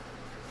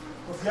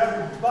If you have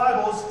your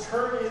Bibles,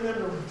 turn in them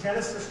to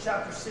Genesis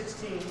chapter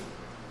 16. If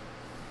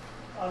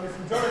you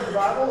don't have your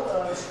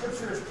Bible,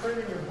 Scripture is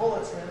printed in your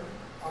bulletin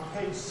on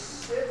page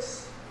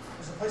 6.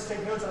 There's a place to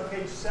take notes on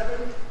page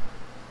 7.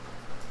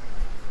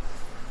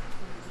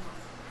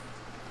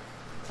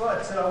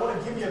 But I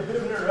want to give you a bit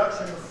of an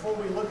introduction before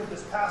we look at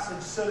this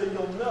passage so that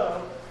you'll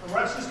know. And we're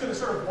actually just going to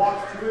sort of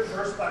walk through it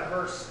verse by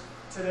verse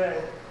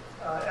today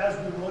as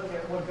we look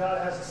at what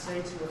God has to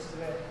say to us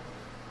today.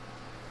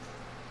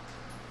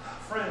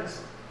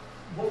 Friends,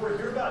 what we're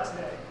here about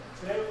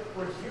today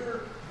we're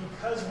here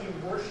because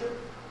we worship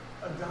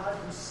a God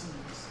who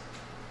sees.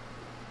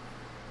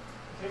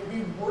 Okay,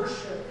 we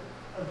worship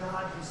a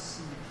God who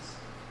sees.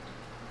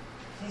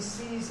 He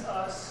sees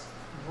us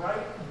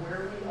right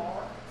where we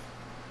are.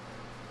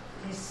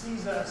 He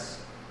sees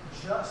us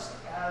just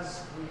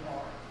as we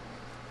are.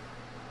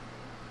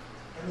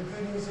 And the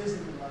good news is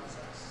that He loves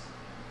us.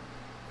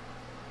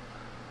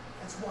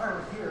 That's why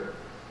we're here.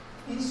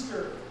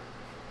 Easter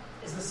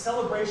is the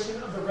celebration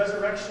of the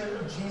resurrection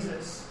of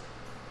Jesus.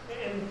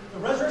 And the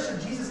resurrection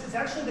of Jesus is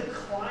actually the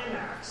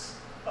climax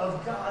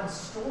of God's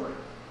story.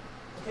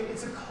 Okay,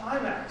 it's a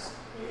climax.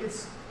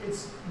 It's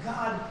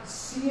God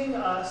seeing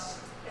us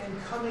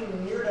and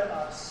coming near to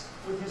us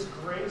with His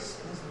grace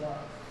and His love.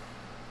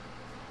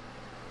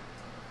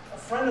 A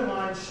friend of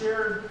mine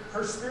shared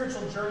her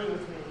spiritual journey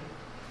with me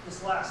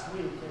this last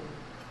week,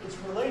 and it's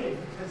related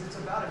because it's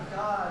about a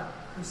God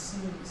who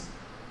sees.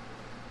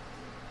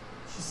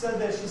 She said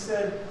this, she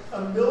said,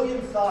 "A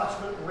million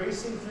thoughts went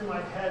racing through my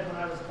head when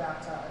I was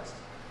baptized.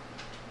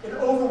 An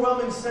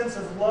overwhelming sense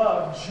of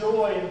love,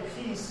 joy, and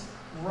peace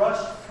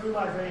rushed through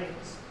my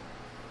veins.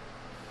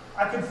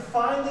 I could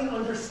finally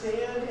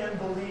understand and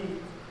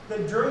believe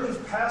that during these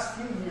past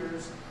few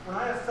years, when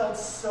I have felt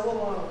so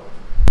alone,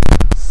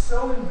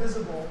 so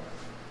invisible,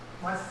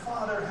 my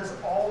Father has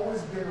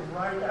always been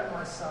right at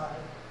my side.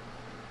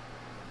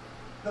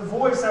 The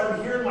voice I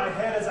would hear in my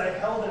head as I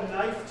held a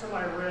knife to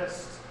my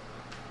wrist,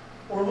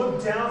 or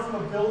looked down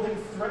from a building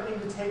threatening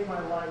to take my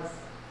life.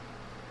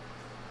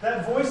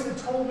 That voice that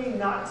told me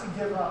not to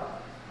give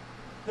up,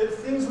 that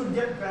things would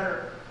get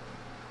better.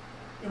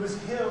 It was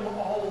Him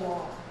all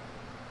along.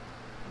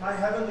 My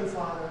Heavenly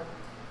Father.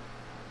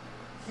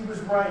 He was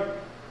right.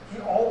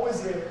 He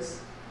always is.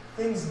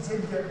 Things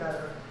did get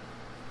better.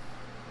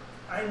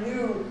 I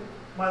knew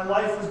my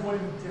life was going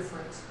to be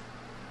different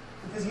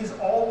because He is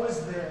always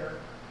there.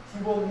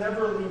 He will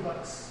never leave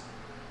us,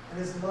 and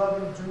His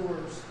love endures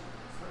forever."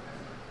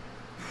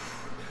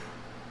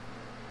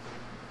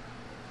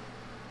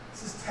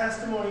 This is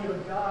testimony of a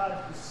God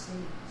who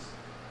sees.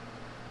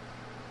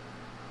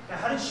 Now,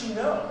 how did she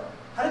know?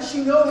 How did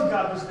she know that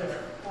God was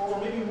there?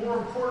 Or maybe more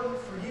important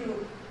for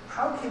you,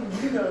 how can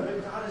you know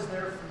that God is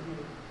there for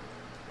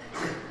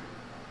you?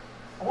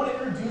 I want to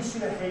introduce you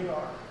to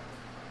Hagar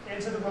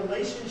and to the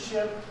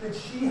relationship that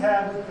she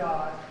had with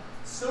God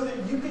so that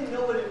you can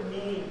know what it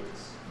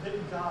means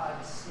that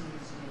God sees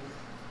you.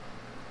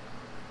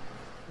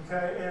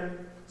 Okay?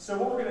 And so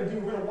what we're going to do,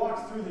 we're going to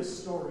walk through this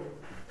story.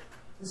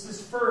 This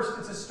is first,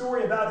 it's a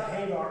story about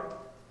Hagar.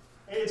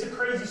 It's a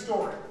crazy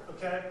story,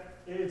 okay?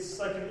 It's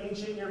like an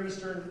ancient Near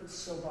Eastern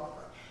soap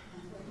opera.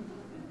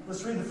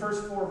 Let's read the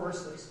first 4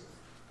 verses.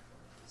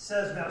 It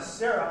says, "Now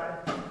Sarai,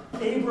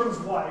 Abram's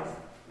wife,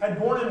 had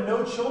borne him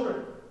no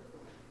children.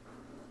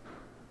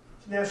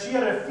 Now she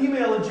had a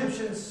female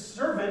Egyptian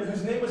servant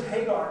whose name was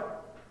Hagar.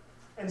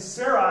 And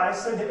Sarai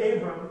said to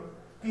Abram,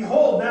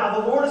 'Behold,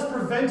 now the Lord has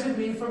prevented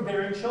me from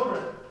bearing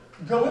children.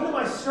 Go into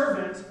my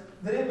servant,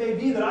 that it may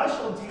be that I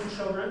shall obtain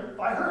children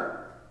by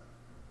her.'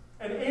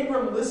 And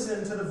Abram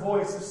listened to the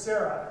voice of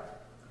Sarai.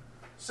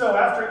 So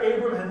after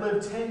Abram had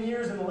lived 10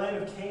 years in the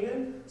land of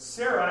Canaan,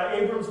 Sarai,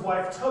 Abram's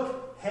wife,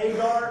 took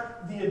Hagar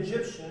the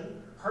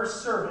Egyptian, her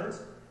servant,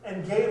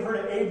 and gave her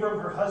to Abram,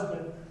 her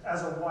husband,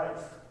 as a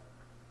wife.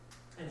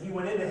 And he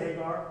went into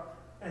Hagar,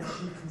 and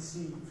she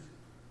conceived."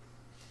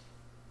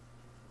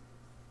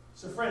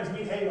 So friends,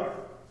 meet Hagar.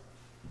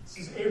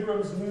 This is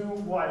Abram's new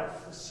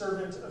wife, the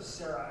servant of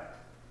Sarai.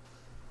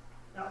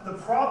 Now, the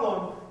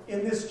problem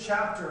in this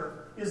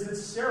chapter is that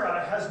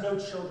Sarai has no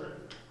children.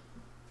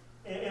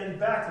 And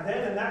back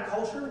then, in that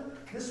culture,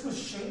 this was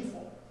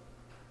shameful.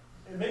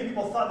 And many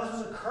people thought this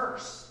was a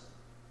curse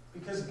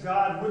because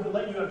God wouldn't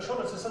let you have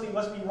children, so something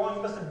must be wrong.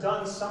 You must have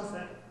done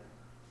something.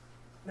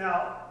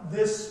 Now,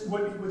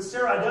 what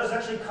Sarai does is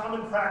actually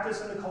common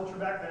practice in the culture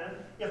back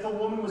then. If a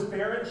woman was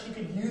barren, she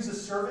could use a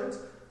servant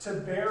to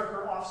bear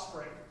her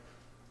offspring.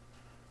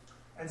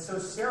 And so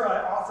Sarai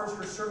offers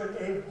her servant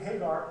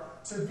Hagar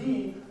to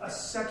be a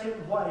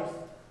second wife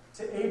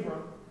to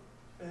Abram.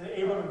 And then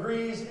Abram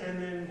agrees,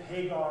 and then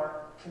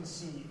Hagar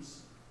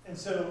conceives. And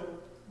so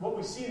what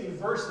we see in these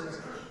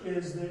verses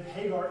is that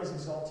Hagar is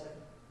exalted.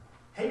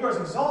 Hagar is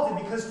exalted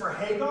because for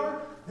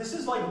Hagar, this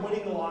is like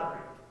winning the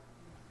lottery.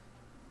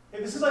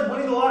 This is like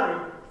winning the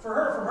lottery. For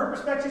her, from her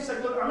perspective, she's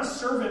like, look, I'm a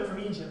servant from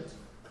Egypt.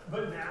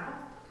 But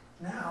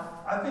now,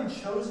 I've been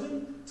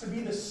chosen to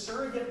be the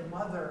surrogate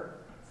mother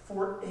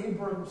for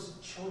Abram's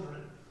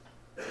children.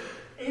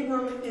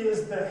 Abram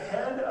is the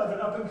head of an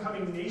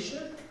up-and-coming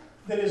nation,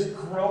 that is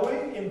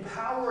growing in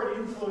power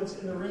and influence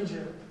in the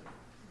region.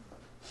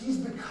 He's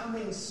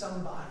becoming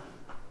somebody.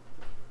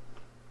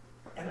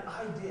 And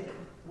I did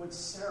what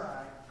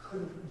Sarai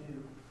couldn't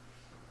do.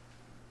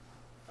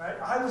 Right?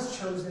 I was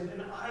chosen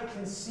and I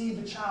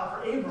conceived a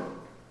child for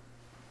Abram.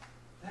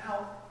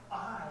 Now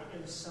I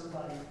am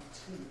somebody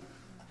too.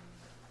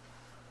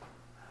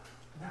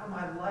 Now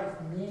my life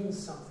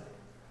means something.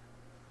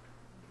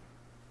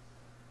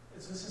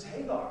 And so this is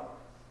Hagar.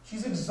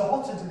 She's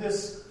exalted to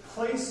this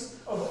place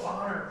of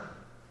honor.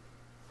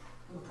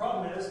 And the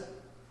problem is,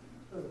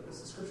 this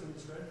is the scripture we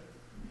just read.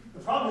 The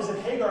problem is that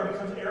Hagar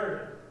becomes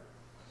arrogant.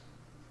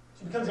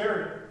 She becomes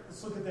arrogant.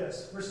 Let's look at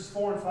this. Verses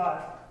 4 and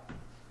 5. It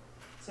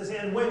says,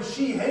 and when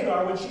she,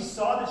 Hagar, when she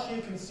saw that she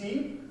had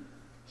conceived,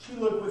 she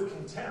looked with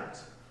contempt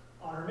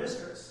on her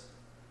mistress.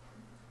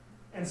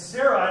 And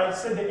Sarai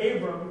said to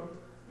Abram,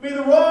 May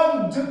the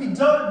wrong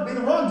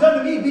done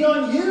to me be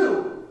on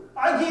you.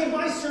 I gave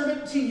my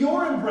servant to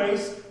your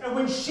embrace, and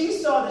when she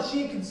saw that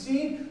she had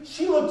conceived,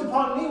 she looked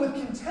upon me with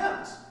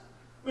contempt.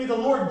 May the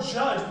Lord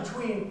judge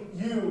between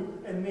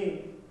you and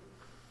me.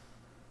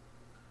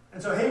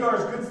 And so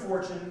Hagar's good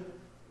fortune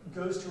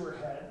goes to her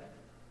head,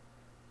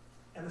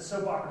 and the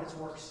soap opera gets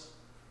worse.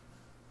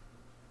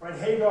 Right?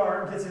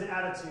 Hagar gets an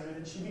attitude,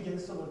 and she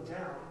begins to look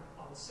down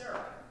on Sarai.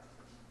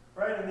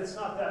 Right? And it's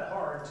not that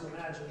hard to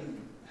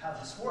imagine how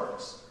this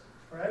works.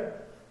 Right?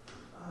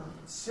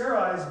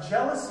 Sarai's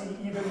jealousy,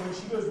 even when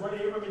she goes running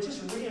to Abram, it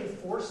just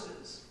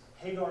reinforces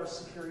Hagar's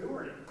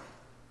superiority.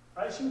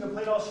 Right? She can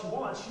complain all she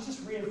wants. She's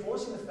just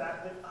reinforcing the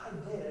fact that I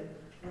did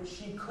what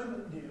she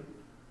couldn't do.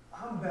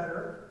 I'm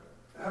better.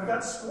 I've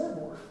got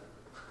scoreboard.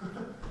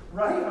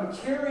 Right? I'm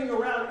carrying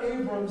around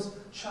Abram's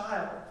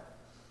child.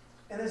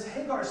 And as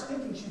Hagar's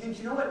thinking, she thinks,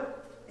 you know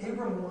what?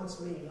 Abram wants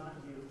me, not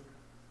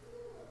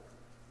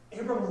you.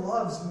 Abram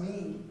loves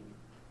me.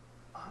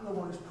 I'm the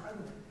one who's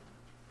pregnant.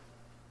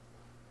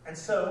 And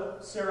so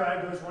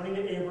Sarai goes running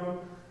to Abram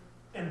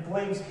and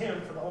blames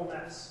him for the whole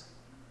mess.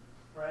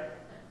 Right?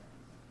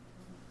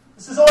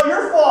 This is all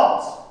your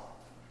fault.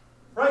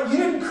 Right? You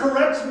didn't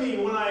correct me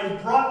when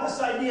I brought this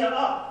idea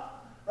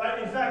up.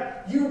 Right? In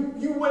fact,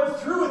 you went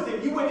through with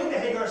it. You went into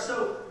Hagar,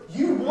 so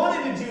you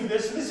wanted to do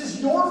this. So this is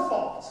your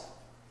fault.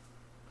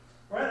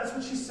 Right? That's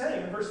what she's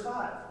saying in verse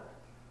 5.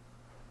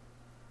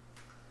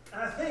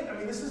 And I think,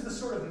 this is the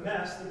sort of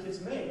mess that gets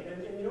made.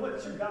 And you know what?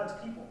 These are God's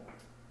people.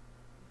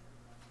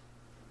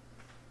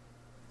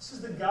 This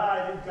is the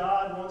guy that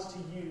God wants to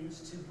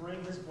use to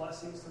bring his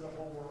blessings to the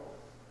whole world.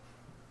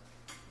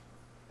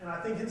 And I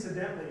think,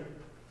 incidentally,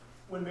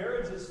 when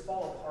marriages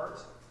fall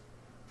apart,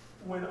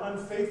 when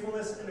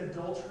unfaithfulness and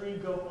adultery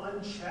go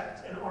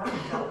unchecked and aren't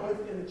dealt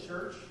with in the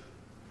church,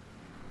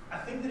 I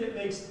think that it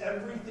makes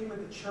everything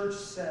that the church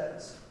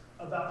says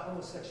about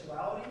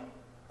homosexuality,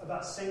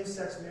 about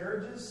same-sex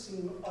marriages,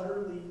 seem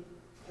utterly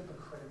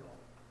hypocritical.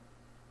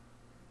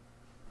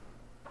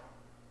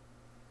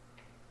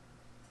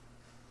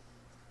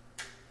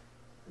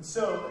 And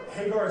so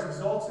Hagar is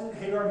exalted,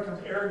 Hagar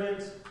becomes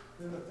arrogant, and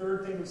then the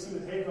third thing we see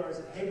with Hagar is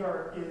that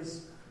Hagar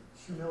is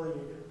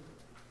humiliated.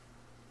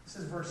 This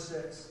is verse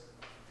 6.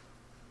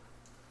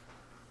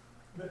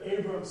 But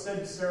Abram said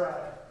to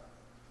Sarai,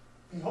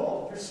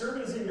 Behold, your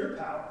servant is in your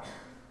power.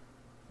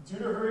 Do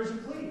to her as you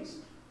please.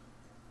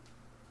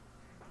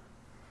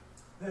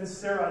 Then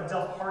Sarai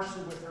dealt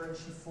harshly with her, and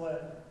she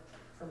fled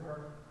from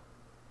her.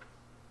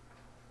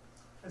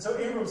 And so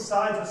Abram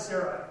sides with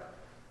Sarai.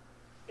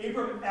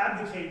 Abram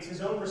abdicates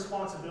his own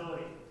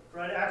responsibility,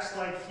 right? Acts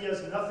like he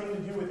has nothing to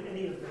do with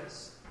any of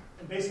this,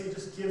 and basically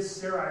just gives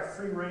Sarai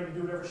free rein to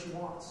do whatever she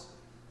wants.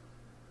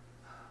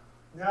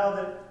 Now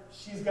that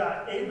she's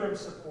got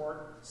Abram's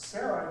support,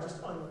 Sarai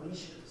just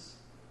unleashes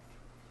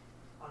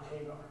on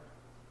Hagar.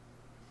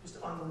 Just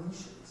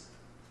unleashes.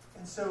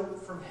 And so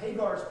from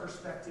Hagar's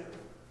perspective,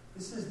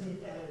 this is the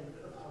end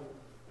of hope.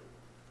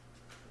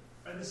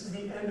 Right? This is the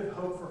end of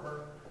hope for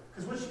her.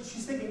 Because what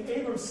she's thinking,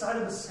 Abram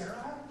sided with Sarai?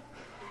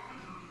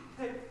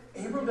 Hey,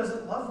 Abram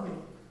doesn't love me.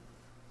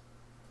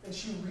 And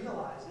she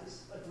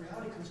realizes, like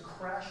reality comes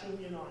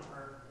crashing in on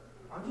her.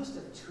 I'm just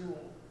a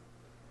tool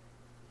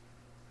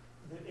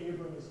that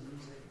Abram is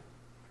using.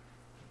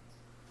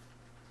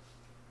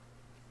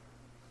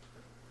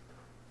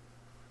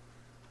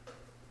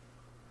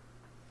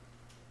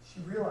 She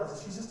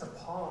realizes she's just a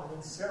pawn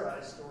in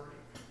Sarai's story.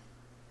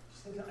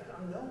 She's thinking,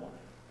 I'm no one.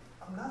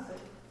 I'm nothing.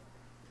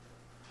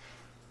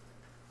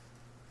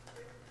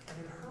 And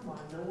in her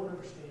mind, no one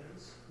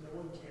understands. No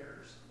one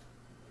cares.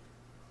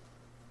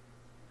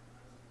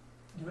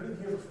 Do any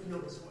of you ever feel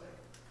this way?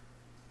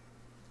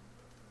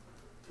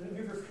 Do any of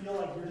you ever feel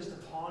like you're just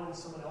a pawn in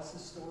someone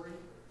else's story?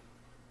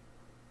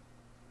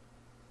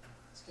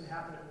 This can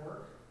happen at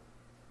work.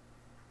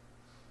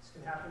 This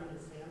can happen in your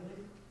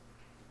family.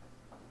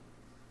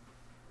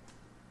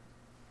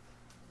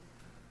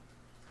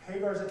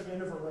 Hagar's at the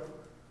end of her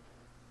rope.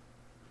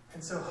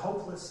 And so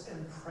hopeless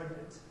and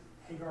pregnant,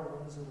 Hagar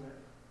runs away.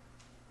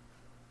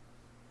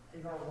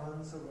 Hagar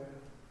runs away.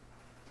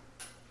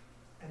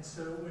 And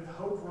so when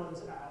hope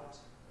runs out,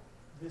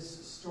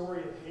 this story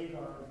of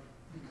Hagar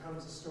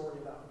becomes a story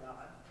about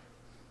God.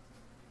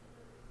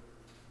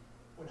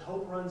 When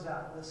hope runs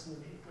out, listen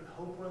to me, when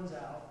hope runs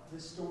out,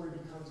 this story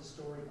becomes a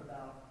story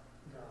about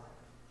God.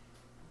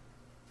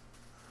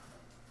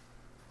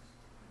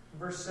 In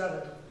verse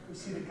 7, we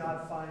see that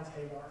God finds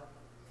Hagar.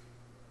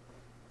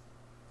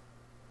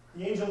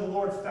 The angel of the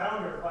Lord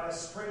found her by a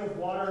spring of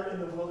water in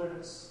the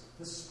wilderness,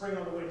 the spring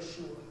on the way to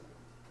Shur.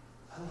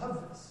 I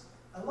love this.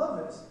 I love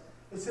this.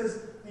 It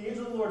says, the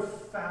angel of the Lord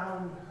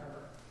found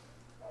her.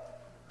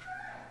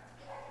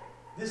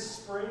 This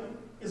spring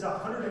is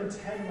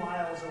 110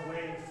 miles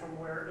away from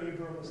where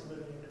Abram was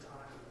living at the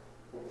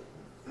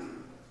time.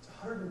 It's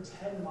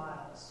 110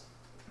 miles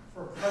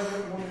for a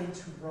pregnant woman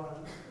to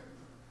run.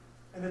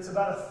 And it's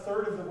about a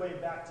third of the way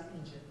back to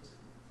Egypt.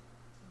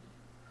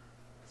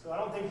 So I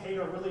don't think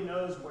Hagar really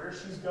knows where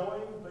she's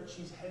going, but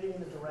she's heading in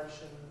the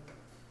direction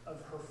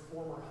of her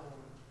former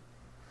home.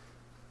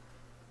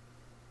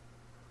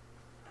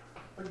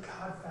 But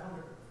God found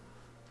her.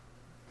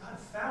 God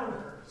found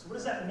her. So what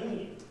does that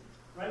mean?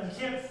 Right? You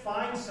can't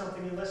find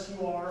something unless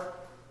you are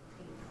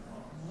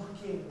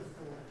looking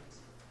for it.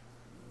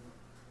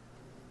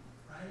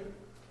 Right?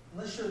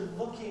 Unless you're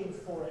looking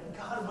for it.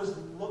 God was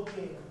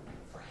looking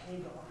for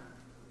Hagar.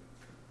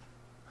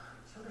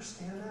 Do you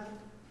understand that?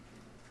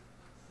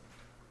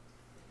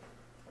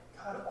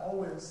 God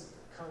always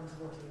comes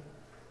looking.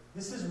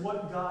 This is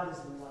what God is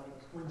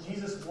like. When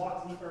Jesus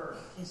walked the earth,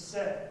 he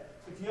said,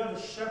 if you have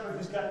a shepherd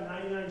who's got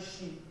 99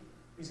 sheep,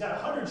 he's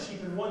got 100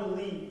 sheep and one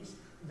leaves,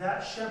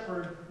 that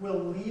shepherd will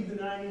leave the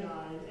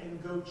 99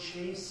 and go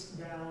chase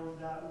down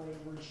that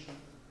wayward sheep.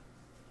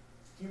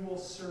 He will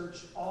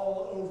search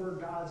all over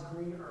God's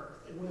green earth,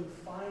 and when he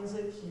finds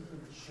it, he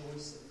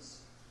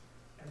rejoices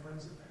and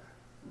brings it back.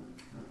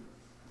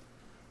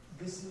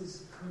 This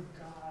is who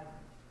God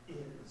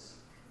is.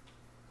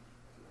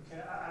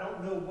 Okay, I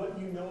don't know what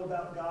you know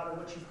about God or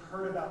what you've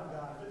heard about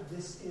God, but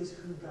this is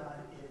who God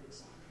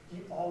is.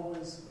 He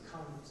always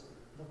comes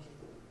looking.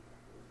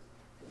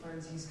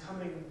 Friends, he's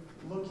coming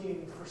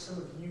looking for some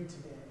of you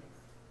today.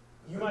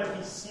 You might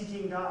be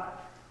seeking God.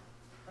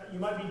 You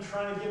might be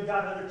trying to give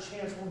God another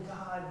chance. Well,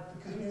 God,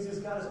 the good news is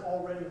God is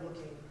already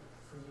looking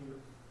for you.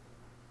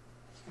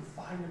 You can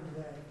find him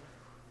today.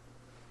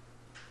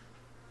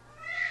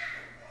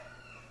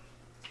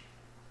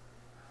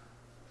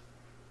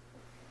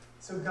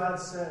 So God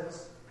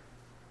says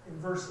in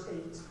verse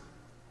 8,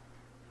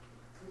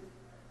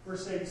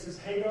 it says,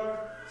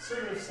 Hagar,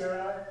 servant of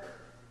Sarai,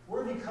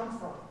 where have you come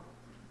from?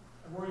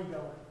 And where are you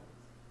going?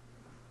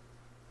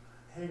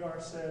 Hagar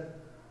said,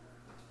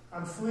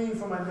 I'm fleeing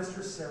from my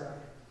mistress Sarai.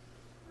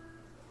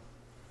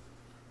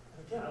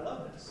 And again, I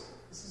love this.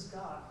 This is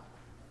God,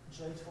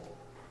 gentle.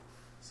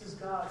 This is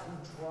God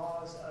who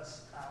draws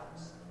us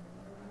out.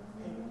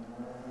 Hey,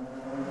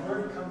 where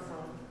have you come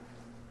from?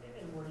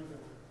 And where are you going?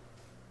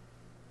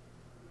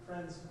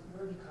 Friends,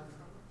 where have you come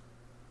from?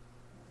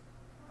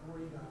 And where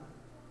are you going?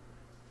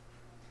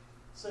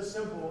 So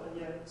simple and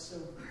yet so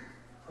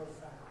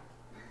profound.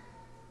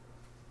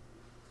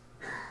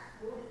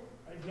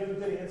 Right, do you have a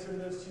good answer to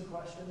those two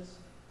questions?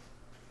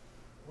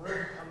 Where have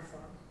you come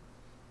from?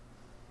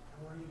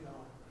 And where are you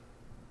going?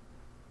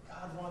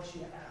 God wants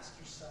you to ask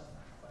yourself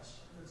that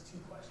question, those two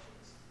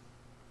questions.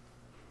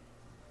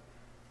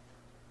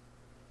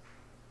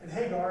 And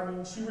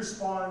Hagar, she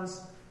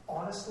responds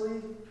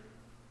honestly,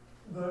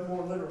 but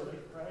more literally,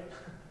 right?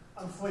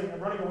 I'm fleeing.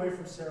 I'm running away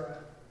from Sarai.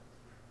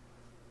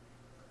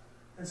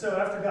 And so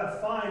after God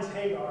finds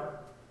Hagar,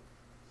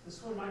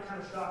 this one might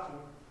kind of shock you.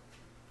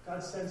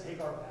 God sends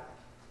Hagar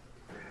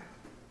back.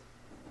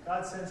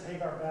 God sends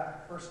Hagar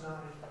back. Verse 9.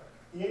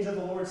 The angel of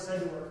the Lord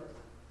said to her,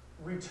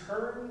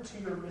 return to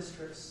your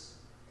mistress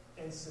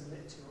and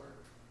submit to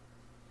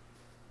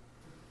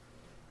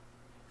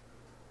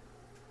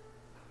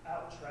her.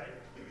 Ouch, right?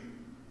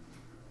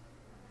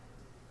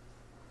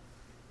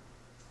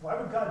 Why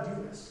would God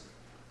do this?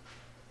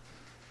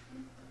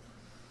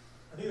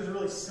 I think there's a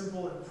really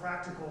simple and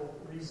practical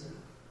reason.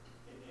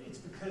 It's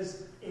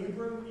because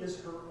Abram is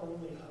her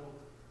only hope.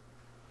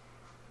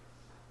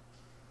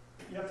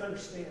 You have to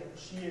understand,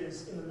 she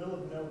is in the middle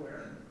of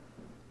nowhere.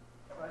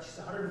 Right? She's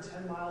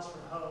 110 miles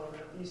from home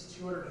and at least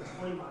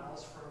 220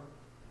 miles from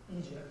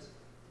Egypt.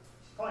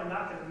 She's probably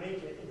not going to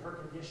make it in her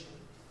condition.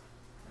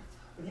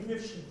 But even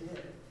if she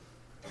did,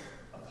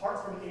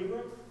 apart from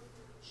Abram,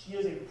 she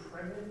is a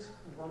pregnant,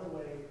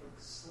 runaway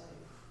slave.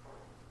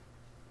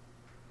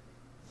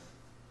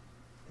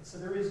 And so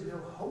there is no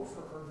hope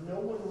for her. No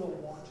one will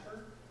want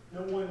her.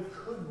 No one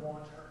could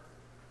want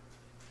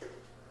her.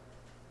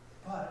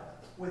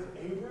 But with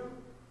Abram,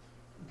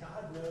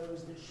 God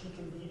knows that she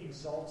can be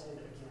exalted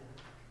again.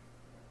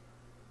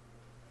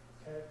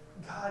 Okay?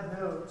 God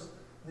knows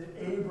that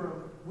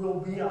Abram will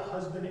be a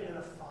husband and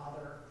a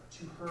father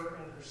to her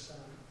and her son.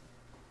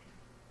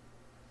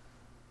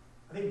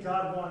 I think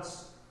God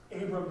wants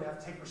Abram to have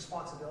to take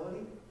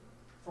responsibility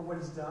for what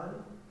he's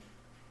done.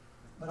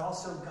 But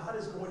also, God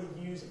is going to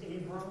use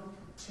Abram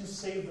to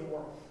save the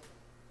world.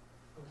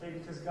 Okay?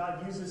 Because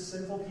God uses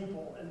sinful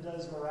people and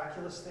does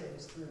miraculous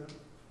things through them.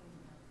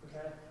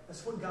 Okay?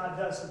 That's what God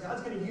does. So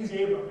God's going to use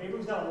Abram.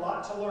 Abram's got a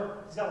lot to learn.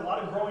 He's got a lot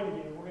of growing to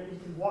do. You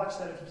can watch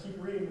that if you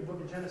keep reading the book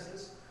of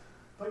Genesis.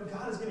 But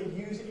God is going to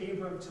use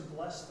Abram to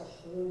bless the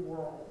whole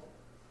world.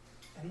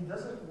 And he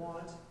doesn't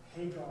want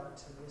Hagar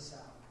to miss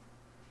out.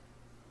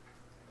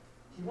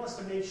 He wants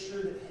to make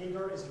sure that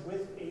Hagar is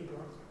with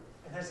Abram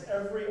and has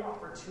every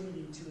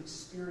opportunity to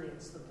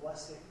experience the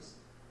blessings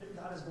that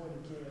God is going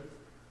to give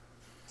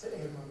to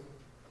Abram.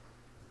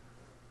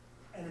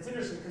 And it's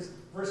interesting because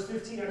verse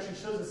 15 actually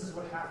shows this is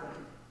what happened.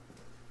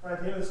 Right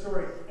at the end of the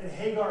story. And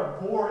Hagar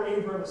bore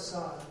Abram a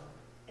son,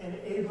 and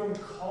Abram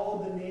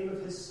called the name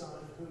of his son,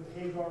 whom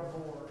Hagar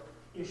bore,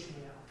 Ishmael.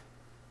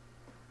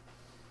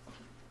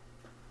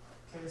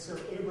 Okay, so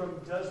Abram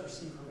does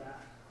receive her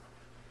back,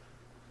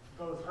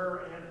 both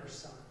her and her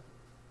son.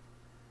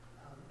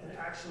 And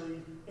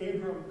actually,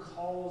 Abram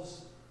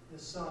calls the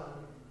son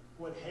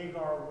what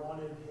Hagar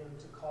wanted him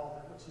to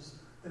call him, which is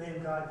the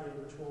name God gave,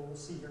 which we'll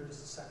see here in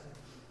just a second.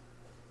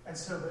 And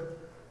so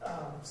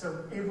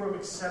Abram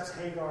accepts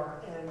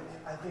Hagar, and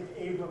I think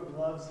Abram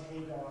loves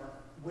Hagar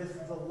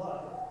with the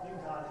love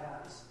that God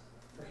has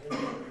for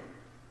Hagar.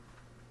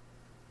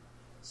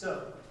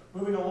 So,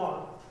 moving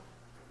along.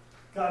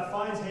 God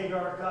finds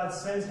Hagar, God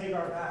sends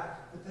Hagar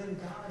back, but then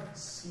God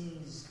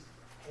sees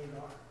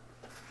Hagar.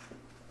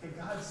 Okay,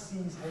 God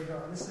sees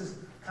Hagar. And this is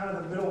kind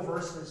of the middle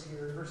verses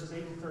here, verses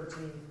 8 and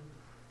 13.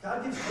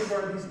 God gives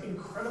Hagar these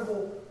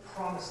incredible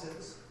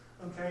promises.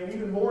 Okay, and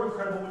even more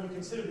incredible when you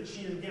consider that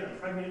she is, again, a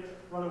pregnant,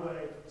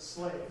 runaway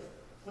slave.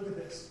 Look at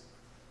this.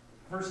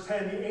 Verse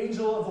 10, the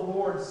angel of the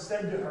Lord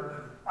said to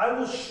her, I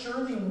will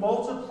surely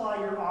multiply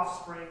your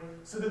offspring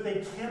so that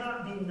they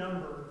cannot be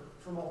numbered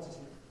for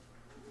multitude.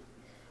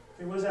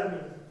 Okay, what does that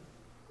mean?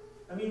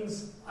 That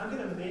means I'm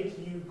going to make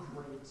you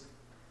great.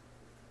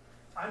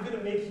 I'm going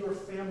to make your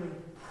family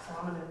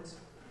prominent.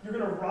 You're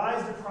going to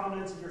rise to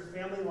prominence, and your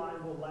family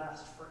line will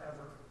last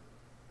forever.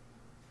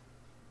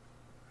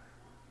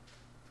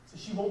 So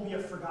she won't be a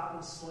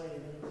forgotten slave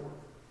anymore.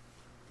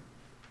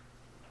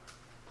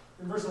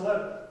 In verse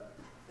 11,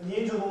 and the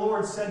angel of the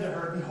Lord said to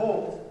her,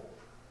 behold,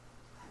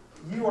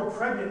 you are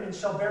pregnant and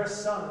shall bear a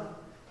son.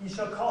 You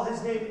shall call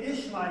his name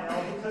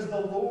Ishmael, because the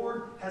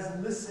Lord has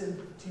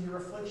listened to your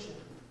affliction.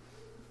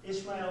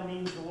 Ishmael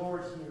means the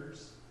Lord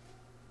hears.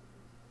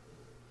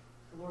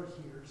 The Lord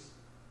hears.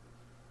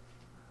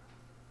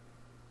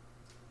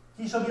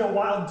 He shall be a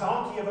wild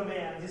donkey of a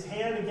man, his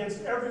hand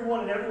against everyone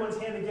and everyone's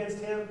hand against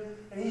him,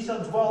 and he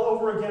shall dwell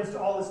over against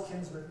all his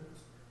kinsmen.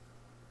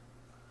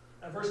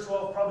 Now, verse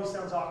 12 probably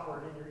sounds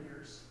awkward in your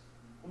ears.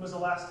 When was the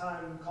last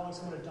time calling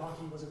someone a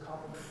donkey was a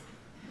compliment?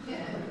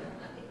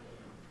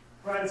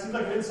 Right? It seems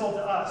like an insult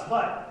to us,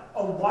 but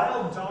a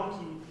wild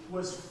donkey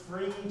was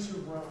free to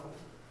roam.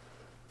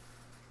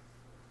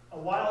 A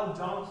wild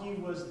donkey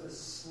was the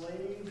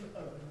slave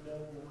of no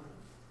one.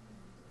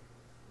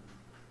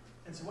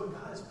 And so what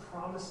God is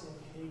promising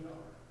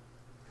Hagar,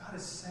 God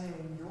is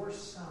saying, your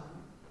son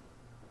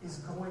is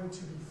going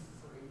to be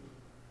free.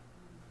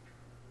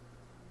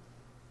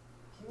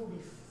 He will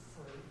be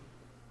free.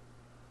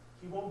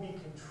 He won't be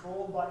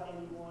controlled by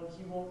anyone.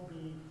 He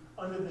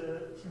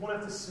won't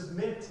have to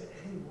submit to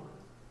anyone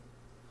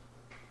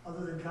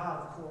other than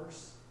God, of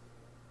course.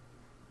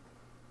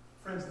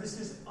 Friends, this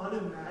is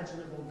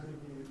unimaginable good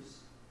news.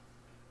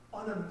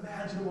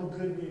 Unimaginable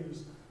good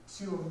news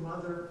to a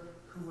mother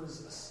who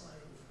was a slave.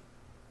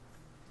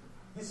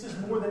 This is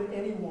more than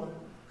anyone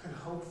could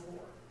hope for.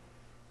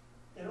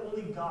 And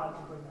only God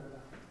can bring that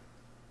about.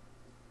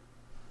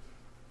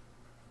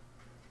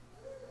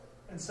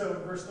 And so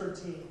in verse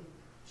 13,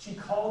 she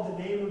called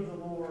the name of the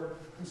Lord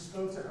who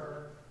spoke to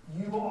her,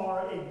 you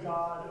are a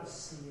God of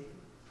seeing.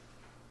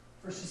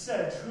 For she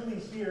said, truly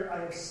here I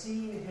have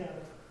seen him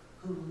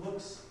who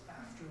looks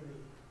after me.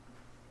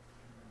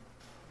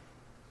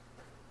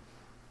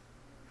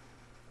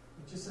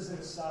 And just as an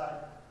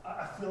aside,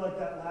 I feel like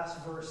that last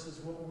verse is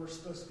what we're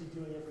supposed to be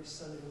doing every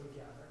Sunday when we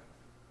gather.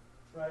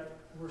 Right?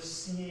 We're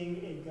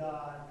seeing a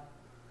God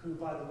who,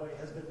 by the way,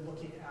 has been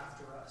looking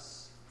after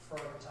us for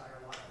our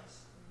entire lives.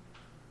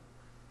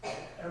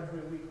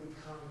 Every week we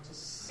come to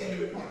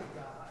see our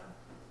God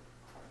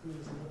who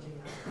is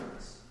looking after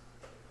us.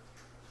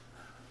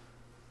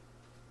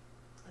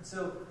 And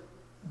so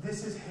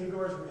this is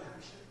Hagar's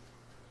reaction.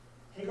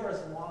 Hagar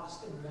is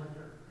lost in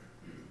wonder.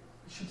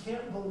 She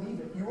can't believe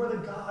it. You are the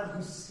God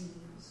who sees.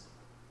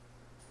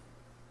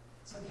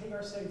 It's like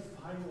Hagar saying,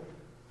 finally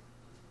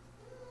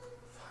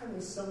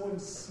someone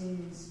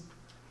sees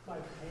my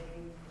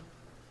pain,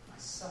 my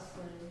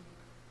suffering,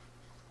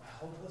 my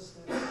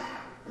hopelessness.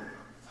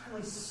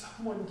 Finally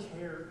someone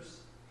cares.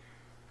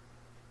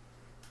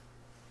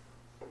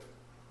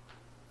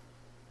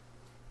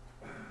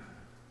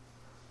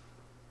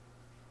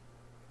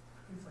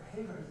 And for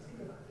Hagar, you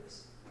think about this.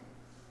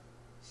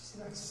 She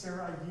said, like,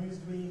 Sarah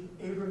used me,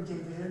 Abram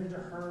gave in to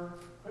her,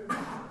 but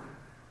God,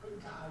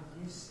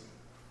 you see.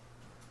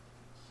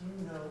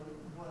 You know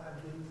what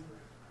I've been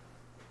through.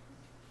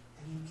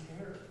 And you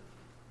care.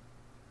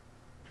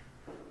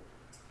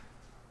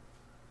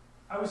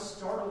 I was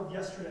startled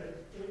yesterday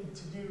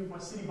to do my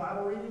city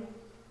Bible reading,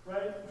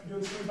 right? If you're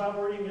doing student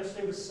Bible reading,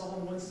 yesterday was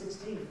Psalm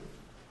 116.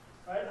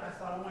 Right? I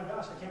thought, oh my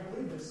gosh, I can't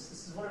believe this.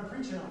 This is what I'm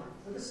preaching on.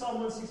 Look at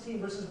Psalm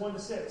 116, verses 1 to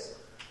 6.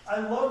 I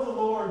love the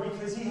Lord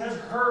because he has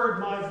heard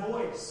my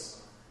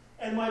voice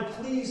and my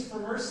pleas for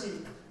mercy.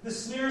 The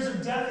snares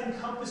of death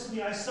encompassed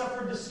me. I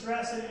suffered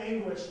distress and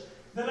anguish.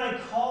 Then I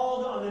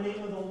called on the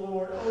name of the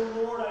Lord.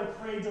 O Lord, I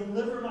pray,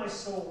 deliver my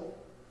soul.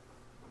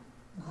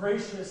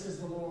 Gracious is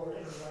the Lord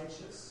and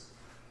righteous.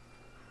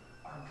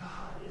 Our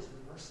God is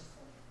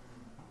merciful.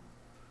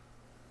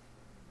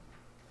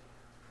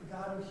 The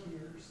God who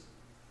hears.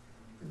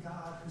 The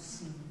God who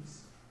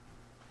sees.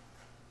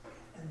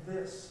 And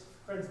this,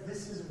 friends,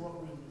 this is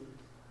what we need.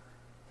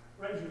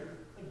 Right here.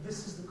 Like,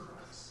 this is the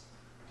crux.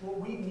 What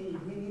we need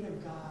a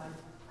God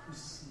who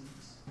sees.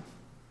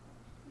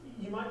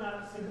 You might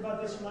not think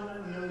about this, you might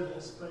not know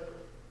this, but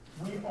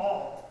we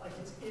all, like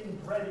it's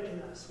inbred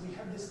in us, we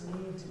have this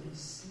need to be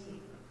seen.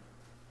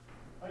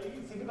 Right?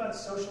 You think about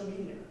social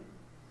media,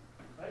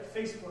 right?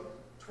 Facebook,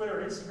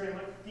 Twitter, Instagram,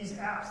 like these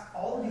apps,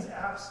 all of these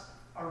apps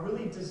are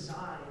really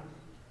designed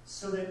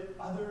so that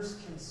others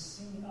can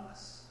see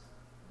us.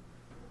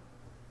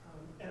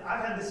 And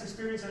I've had this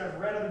experience, and I've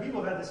read other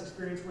people have had this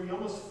experience, where you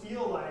almost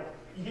feel like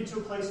you get to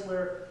a place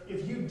where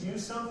if you do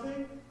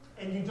something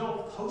and you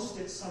don't post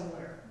it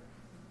somewhere,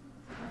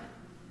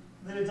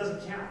 then it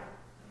doesn't count.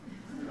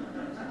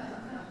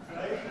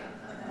 Right?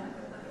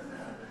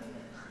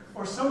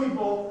 Or some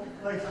people,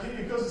 like,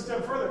 it goes a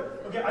step further.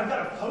 Okay, I've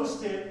got to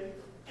post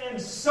it,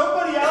 and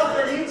somebody out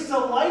there needs to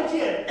like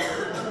it.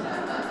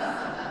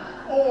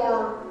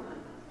 Or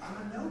I'm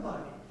a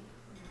nobody.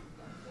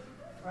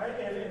 Right?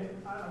 And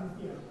I'm,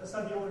 that's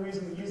not the only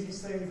reason we use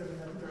these things. I mean,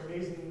 they're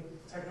amazing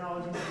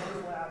technologies and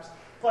wonderful apps.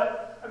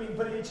 But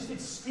it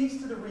speaks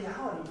to the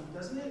reality,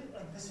 doesn't it?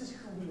 Like, this is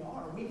who we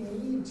are. We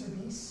need to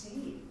be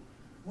seen.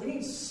 We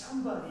need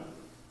somebody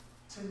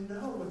to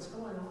know what's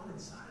going on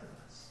inside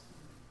of us.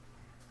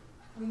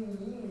 We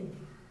need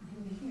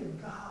a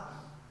God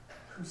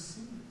who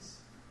sees.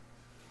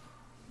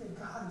 A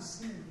God who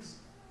sees.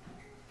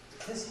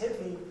 This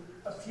hit me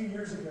a few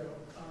years ago.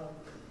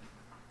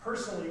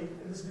 Personally,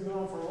 and this has been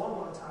going on for a long,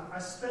 long time, I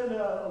spend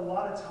a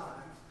lot of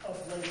time up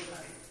late at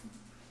night.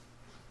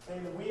 Okay,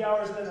 in the wee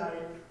hours of the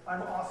night,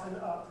 I'm often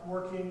up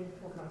working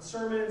on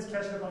sermons,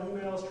 catching up on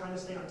emails, trying to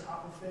stay on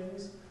top of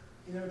things,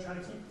 trying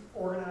to keep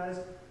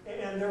organized.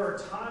 And there are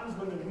times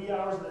when the wee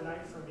hours of the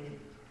night for me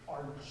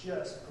are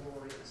just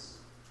glorious.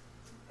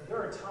 But there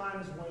are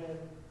times when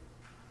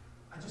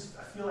I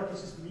feel like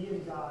it's just me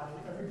and God,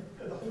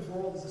 and the whole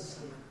world is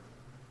asleep.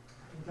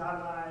 And God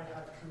and I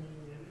have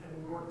communion,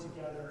 and we work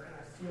together, and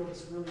I feel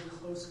this really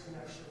close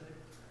connection.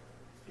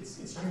 It's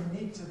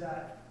unique to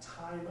that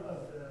time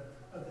of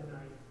the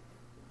night.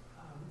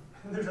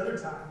 And there's other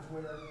times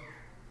where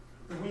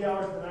the wee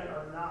hours of the night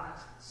are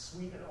not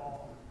sweet at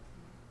all.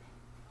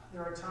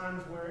 There are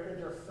times where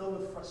they're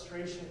filled with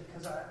frustration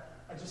because I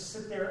just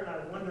sit there and I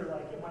wonder,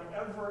 like, am I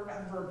ever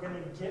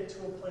going to get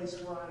to a place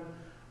where I'm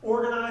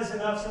organized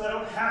enough so that I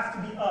don't have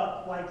to be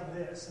up like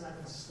this and I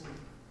can sleep?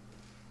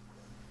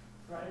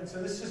 Right? And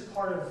so this is just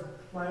part of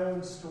my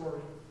own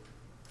story.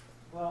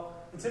 Well,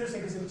 it's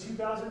interesting because in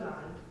 2009,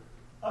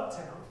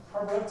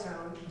 Harbor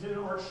Uptown did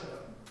an art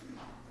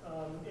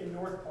show in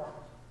North Park.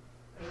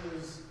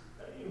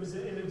 It was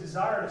in a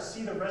desire to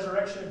see the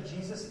resurrection of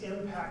Jesus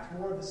impact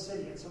more of the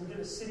city. And so we did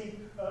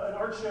an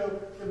art show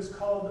that was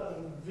called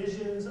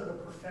Visions of a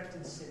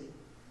Perfected City.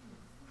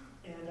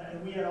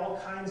 And we had all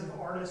kinds of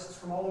artists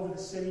from all over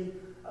the city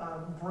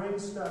bring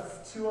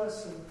stuff to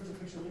us. And here's a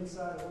picture of the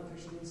inside, and one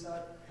picture of the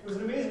inside. It was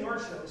an amazing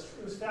art show.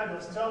 It was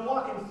fabulous. And so I'm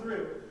walking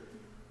through,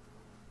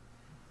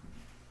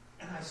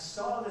 and I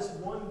saw this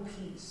one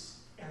piece,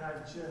 and I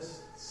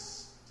just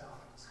stopped.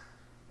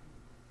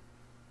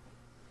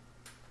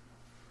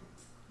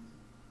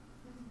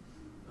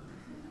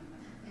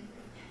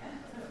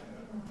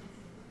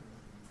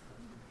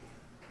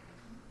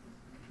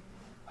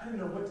 I didn't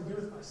know what to do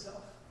with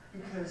myself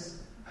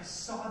because I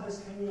saw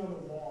this hanging on the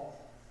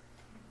wall,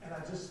 and I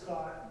just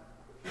thought,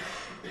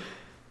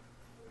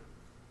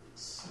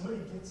 somebody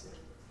gets it.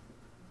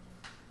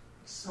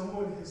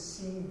 Someone has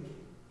seen me.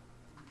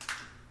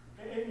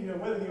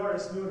 And whether the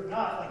artist knew it or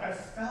not, like I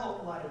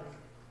felt like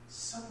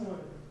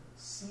someone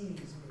sees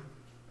me.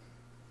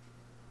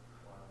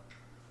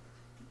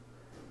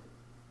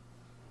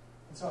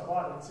 And so I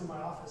bought it. It's in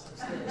my office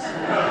upstairs.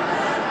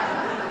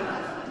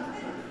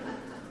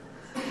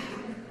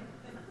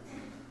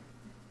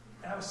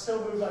 And I was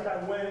so moved, like I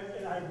went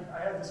and I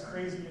had this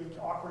crazy and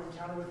awkward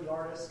encounter with the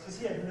artist because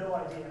he had no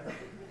idea.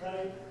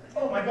 Right?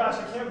 Oh my gosh,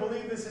 I can't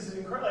believe this is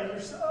incredible. Like,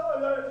 you're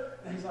so,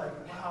 and he's like,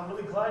 wow, I'm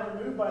really glad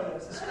you're moved by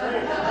this. It's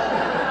great.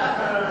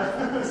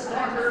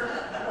 Stalker.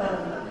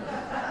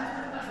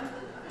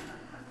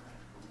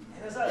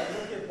 And as I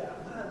look at that,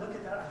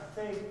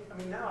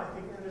 now I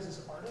think, man, there's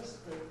this artist,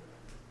 but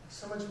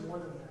so much more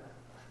than that.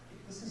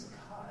 This is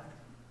God.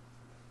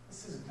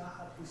 This is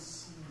God who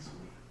sees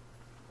me.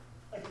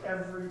 Like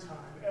every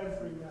time,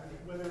 every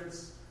night,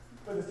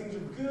 whether things are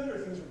good or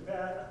things are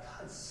bad,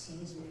 God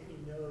sees me and he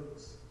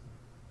knows.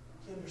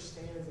 He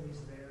understands and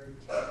he's there. He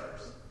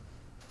cares.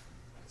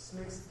 This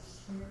makes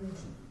a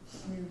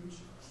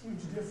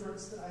huge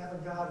difference that I have a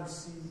God who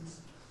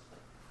sees.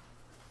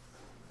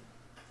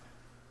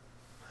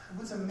 And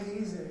what's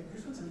amazing,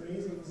 here's what's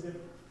amazing, is that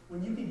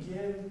when you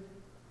begin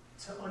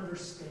to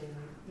understand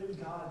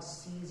that God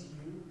sees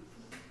you,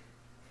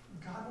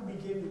 God will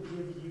begin to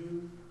give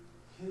you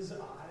his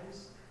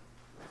eyes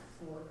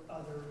for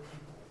other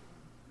people.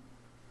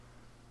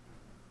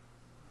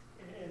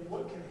 And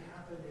what can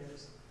happen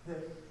is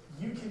that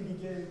you can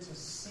begin to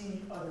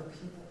see other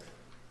people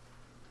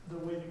the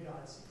way that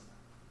God sees them.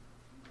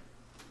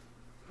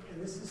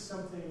 And this is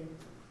something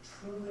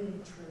truly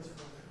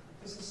transformative.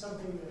 This is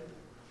something that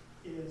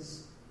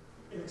is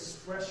an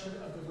expression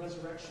of the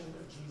resurrection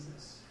of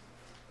Jesus.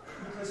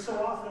 Because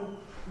so often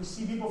we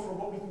see people for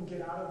what we can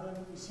get out of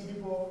them. We see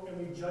people and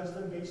we judge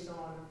them based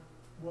on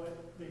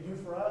what they do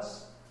for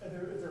us. If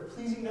they're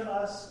pleasing to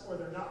us or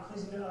they're not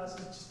pleasing to us,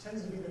 it just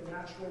tends to be the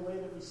natural way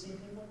that we see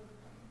people.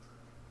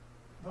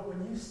 But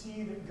when you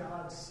see that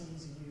God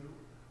sees you,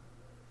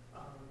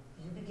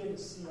 you begin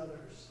to see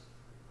others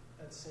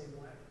that same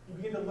way. You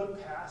begin to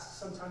look past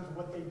sometimes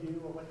what they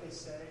do or what they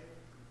say,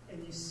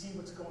 and you see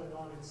what's going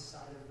on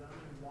inside of them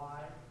and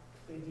why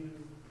they do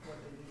what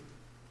they do,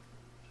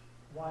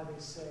 why they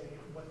say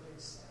what they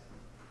say.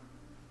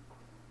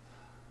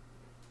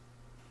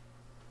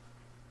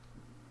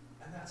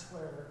 And that's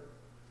where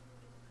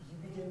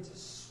you begin to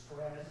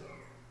spread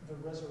the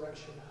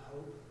resurrection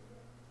hope,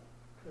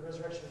 the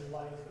resurrection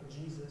life of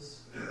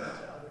Jesus to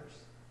others.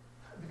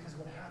 Because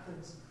what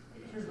happens,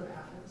 here's what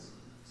happens.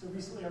 So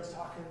recently I was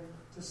talking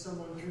to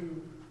someone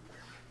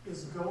who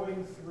is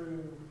going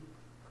through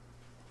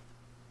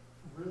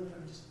really,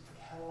 just like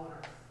hell on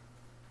earth.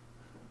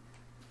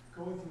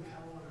 Going through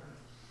hell on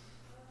earth.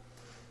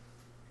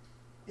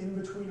 In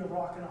between a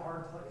rock and a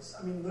hard place.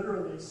 I mean,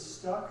 literally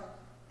stuck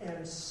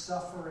and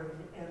suffering,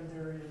 and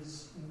there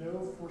is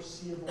no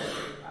foreseeable way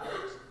out.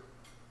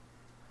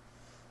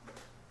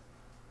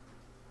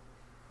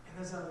 And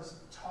as I was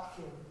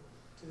talking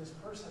to this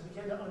person, I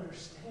began to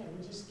understand.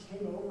 It just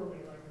came over me,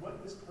 like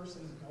what this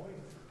person is going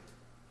through.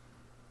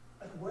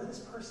 Like where this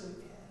person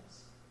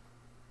is.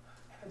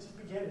 And I just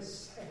began to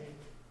say,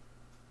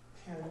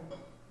 man,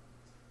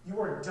 you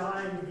are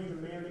dying to be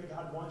the man that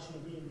God wants you to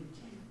be, and you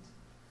can't.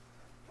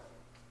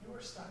 You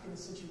are stuck in a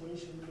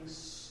situation that is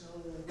so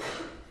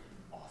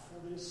awful,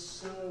 that is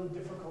so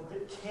difficult,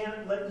 that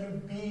can't let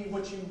you be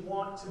what you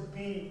want to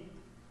be.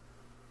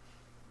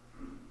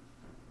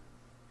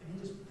 And he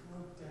just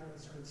broke down and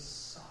started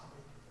sobbing.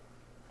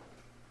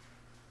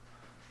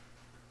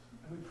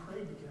 And we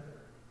prayed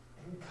together.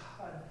 And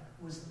God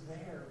was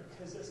there,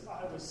 because as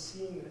I was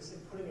seeing this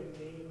and putting a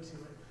name to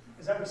it,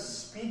 as I was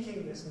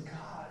speaking this,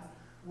 God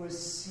was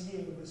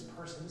seeing this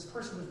person. This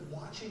person was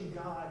watching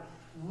God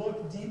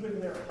look deep into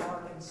their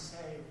heart and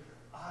say,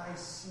 I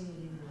see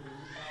you where you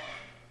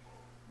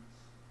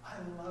are.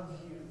 I love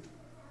you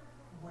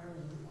where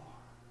you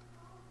are.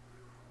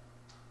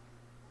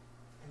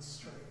 And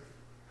strength,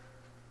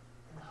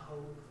 and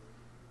hope,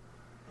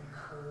 and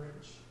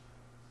courage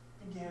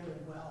began to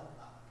well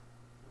up.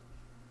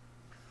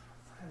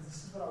 Friends, this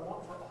is what I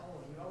want for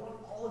all of you. I want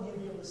all of you to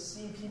be able to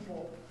see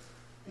people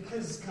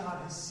because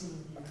God has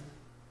seen you.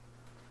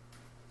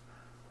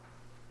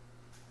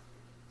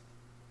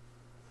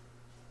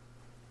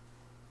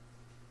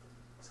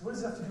 So what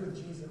does that have to do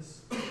with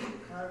Jesus?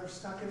 We're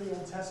stuck in the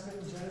Old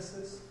Testament in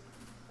Genesis.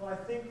 Well, I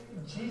think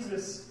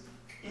Jesus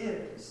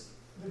is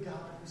the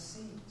God who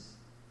sees.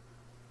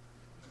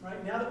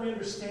 Right? Now that we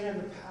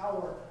understand the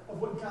power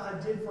of what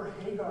God did for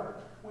Hagar,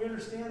 we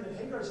understand that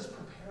Hagar is just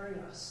preparing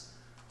us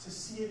to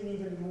see it in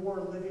even more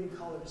living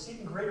color, to see it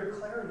in greater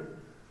clarity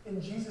in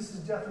Jesus'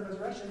 death and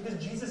resurrection,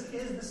 because Jesus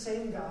is the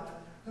same God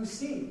who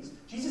sees.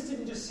 Jesus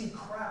didn't just see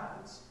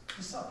crowds,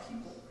 he saw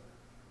people.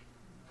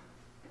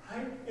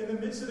 Right? In the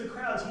midst of the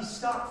crowds, he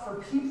stopped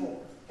for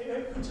people.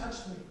 Hey, who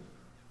touched me?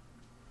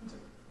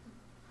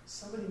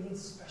 Somebody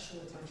needs special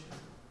attention.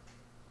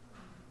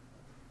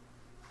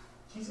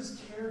 Jesus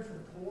cared for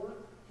the poor.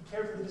 He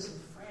cared for the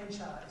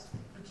disenfranchised.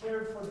 He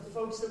cared for the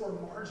folks that were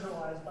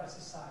marginalized by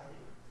society.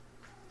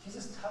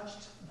 Jesus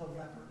touched the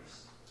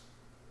lepers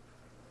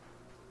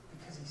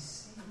because he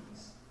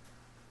sees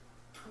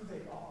who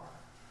they are.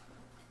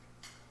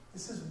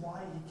 This is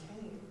why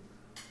he came.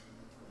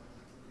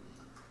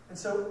 And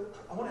so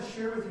I want to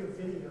share with you a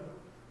video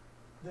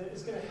that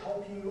is going to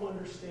help you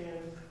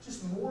understand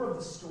just more of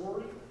the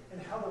story and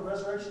how the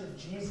resurrection of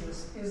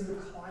Jesus is the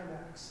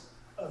climax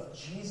of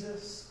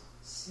Jesus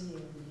seeing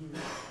you.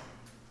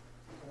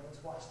 Okay,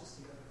 let's watch this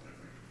together.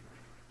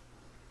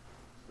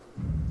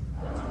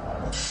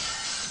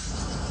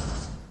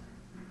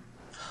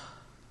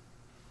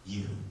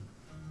 You.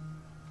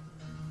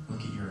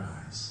 Look at your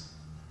eyes.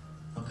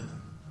 Look at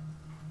them.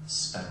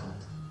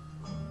 Speckled.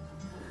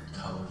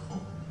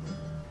 Colorful.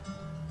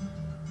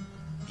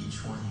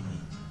 Each one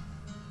unique.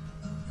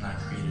 And I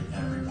created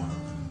every one of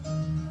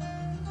them.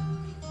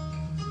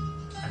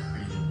 I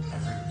created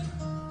everything.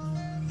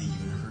 The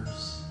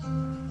universe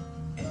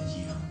and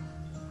you.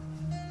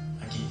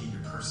 I gave you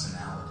your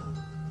personality.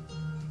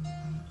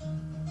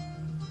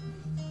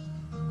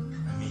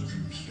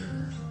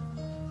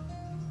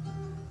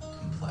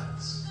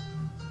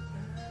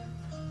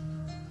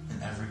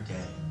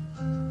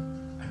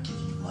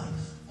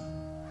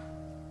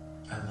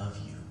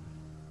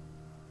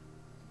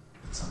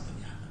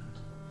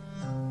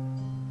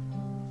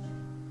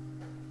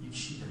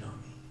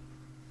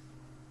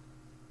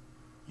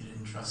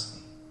 And trust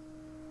me,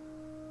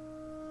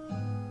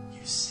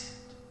 you sinned.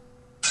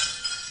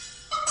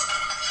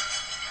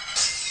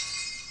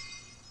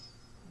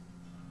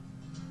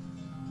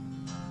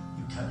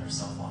 You cut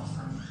yourself off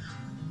from me.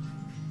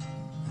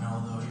 And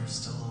although you're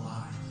still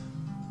alive,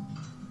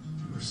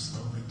 you were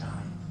slowly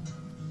dying.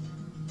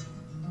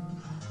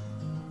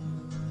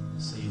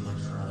 So you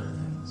looked for other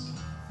things.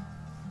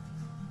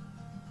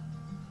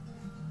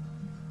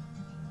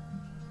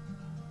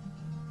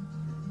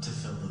 To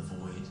fill the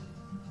void.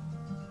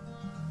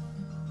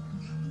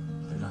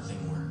 But nothing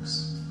works.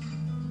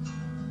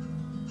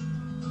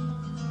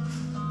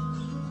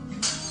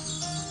 It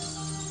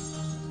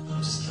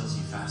just kills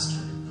you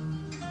faster.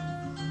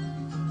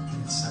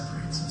 And it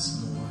separates us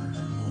more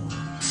and more.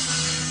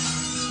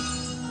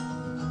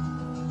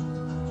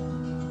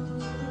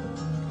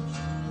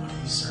 What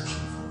are you searching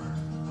for?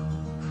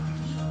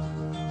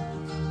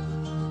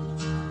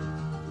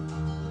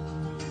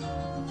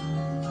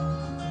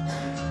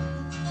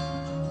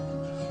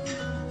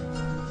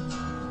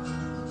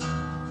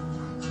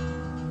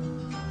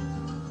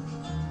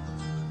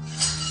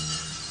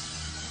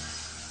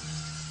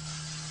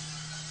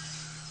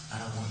 I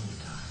don't want you to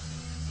die.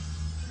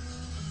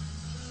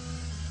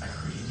 I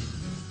created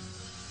you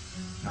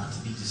not to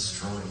be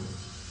destroyed,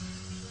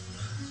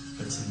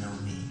 but to know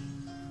me.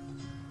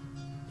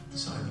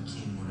 So I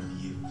became one of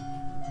you,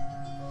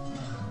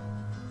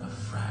 a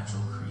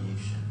fragile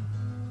creation.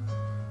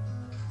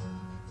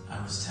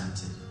 I was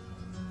tempted,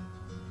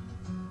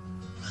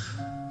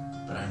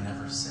 but I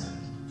never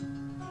sinned.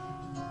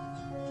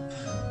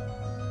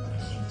 I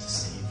came to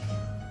save you.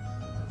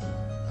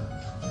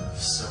 You have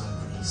so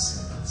many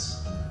sins,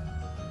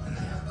 and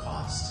they have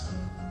cost.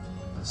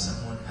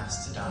 Someone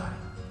has to die,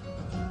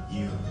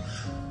 you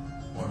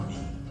or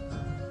me.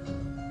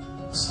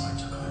 So I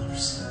took on your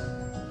sin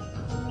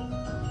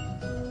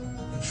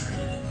and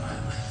traded in my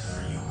life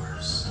for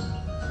yours.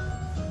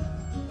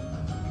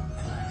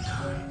 And I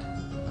died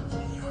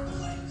in your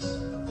place.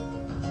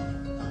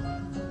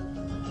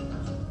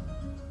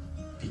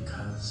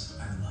 Because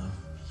I love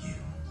you.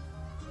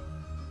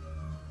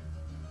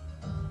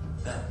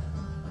 Then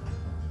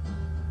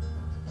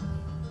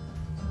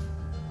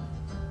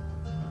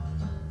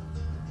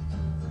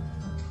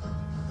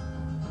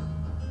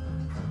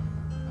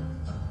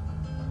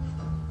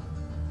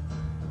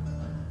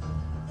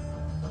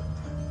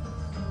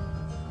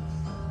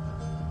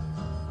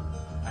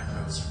I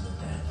rose from the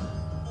dead.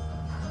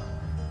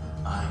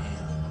 I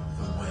am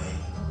the way,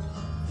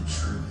 the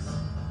truth,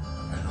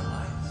 and the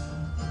life.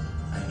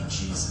 I am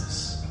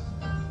Jesus.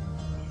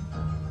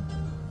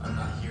 I'm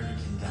not here to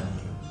condemn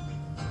you.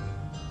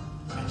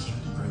 I came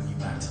to bring you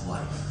back to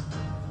life.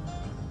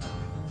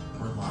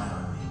 Rely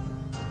on me.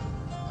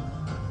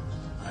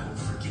 I will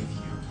forgive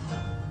you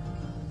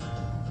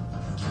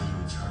and give you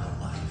eternal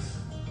life.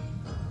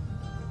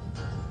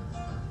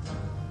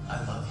 I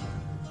love you.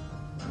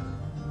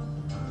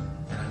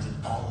 And I did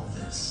all of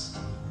this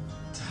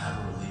to have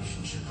a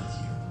relationship with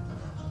you.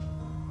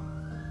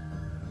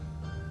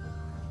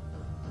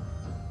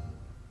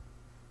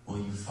 Will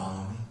you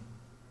follow me?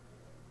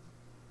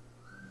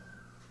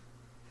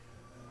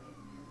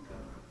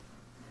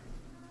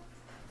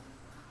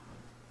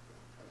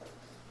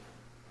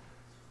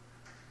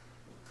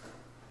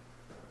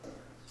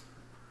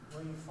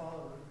 Will you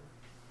follow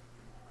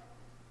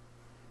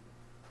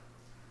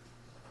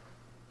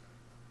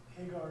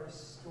me? Hagar's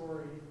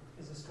story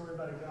is a story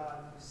about a God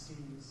who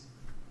sees.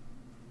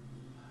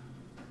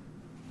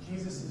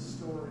 Jesus'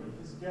 story,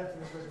 his death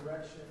and his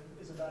resurrection,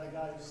 is about a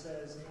God who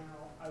says,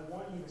 now, I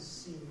want you to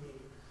see me.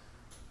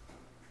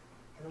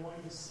 And I want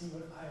you to see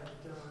what I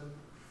have done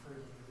for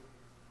you.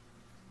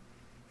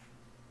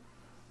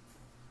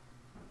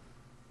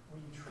 Will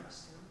you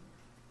trust him?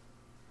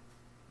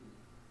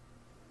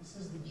 This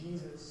is the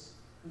Jesus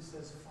who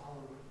says,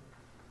 follow me.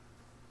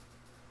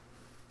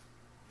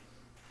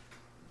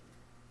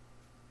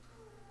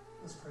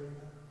 Let's pray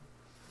together.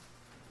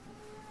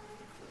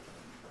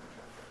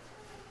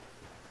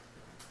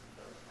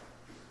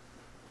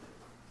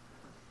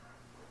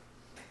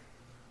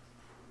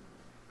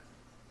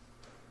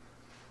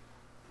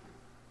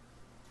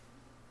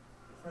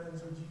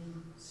 Friends, would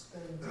you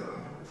spend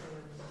time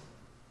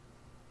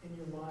in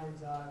your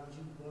mind's eye, would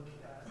you look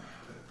at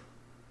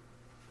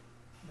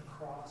the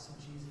cross of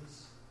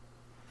Jesus?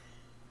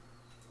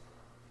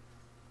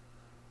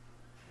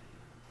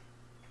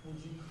 Would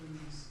you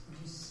please, would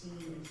you see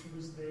that he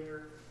was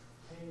there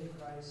paying the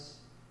price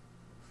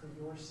for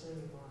your sin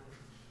and mine?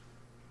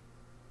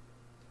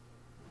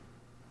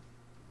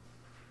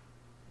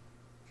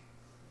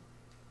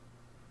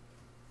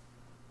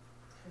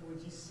 And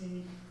would you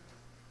see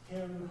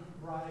him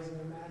rise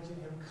and imagine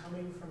him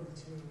coming from the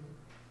tomb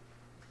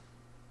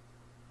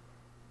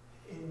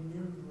in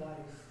new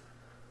life?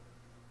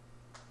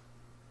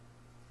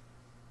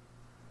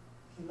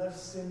 He left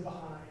sin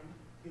behind.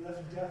 He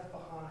left death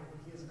behind.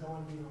 He has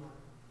gone beyond.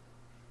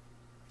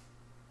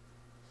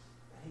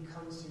 And he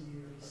comes to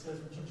you and he says,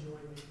 would you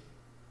join me?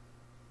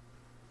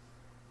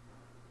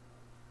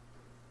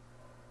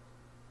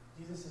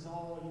 Jesus says,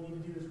 all you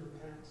need to do is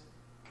repent.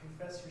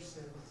 Confess your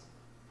sins.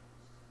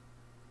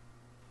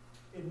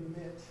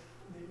 Admit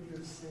that you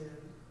have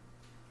sinned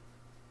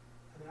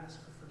and ask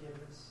for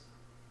forgiveness.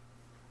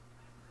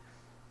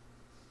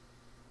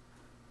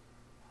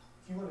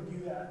 If you want to do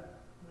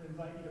that, I'm going to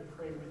invite you to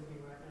pray with me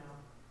right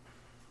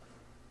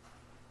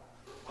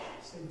now.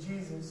 Say,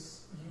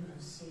 Jesus, you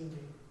have seen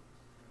me.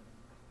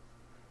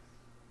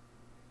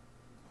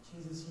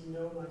 Jesus, you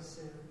know my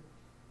sin.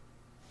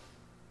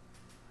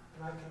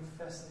 And I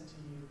confess it to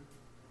you.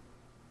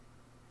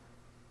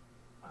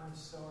 I'm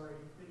sorry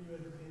that you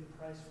had to pay the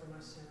price for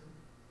my sin.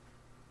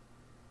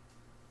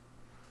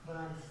 But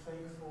I'm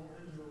thankful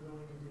that you are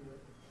willing to do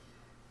it.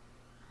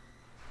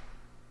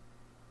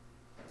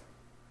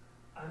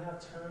 I now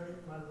turn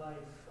my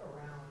life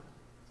around.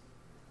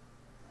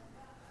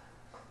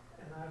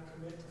 And I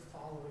commit to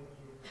following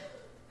you.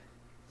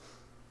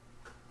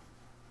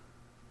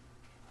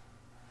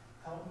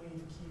 Help me to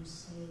keep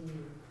seeing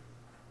you.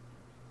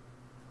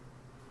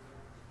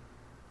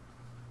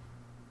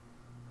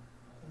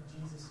 In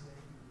Jesus'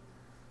 name,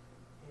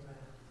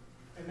 amen.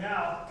 And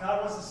now,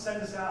 God wants to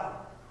send us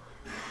out.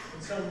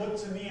 And so look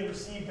to me and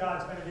receive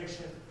God's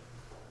benediction.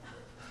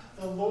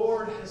 The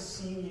Lord has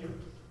seen you.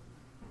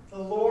 The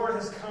Lord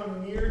has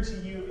come near to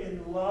you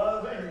in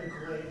love and in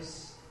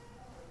grace.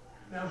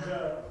 Now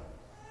go.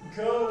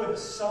 Go with a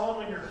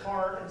song in your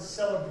heart and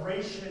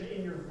celebration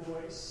in your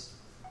voice.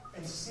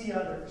 And see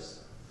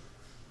others,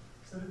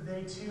 so that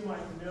they too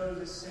might know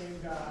the same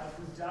God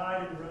who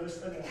died and rose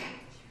for them.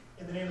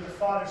 In the name of the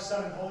Father,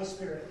 Son, and Holy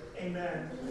Spirit, amen.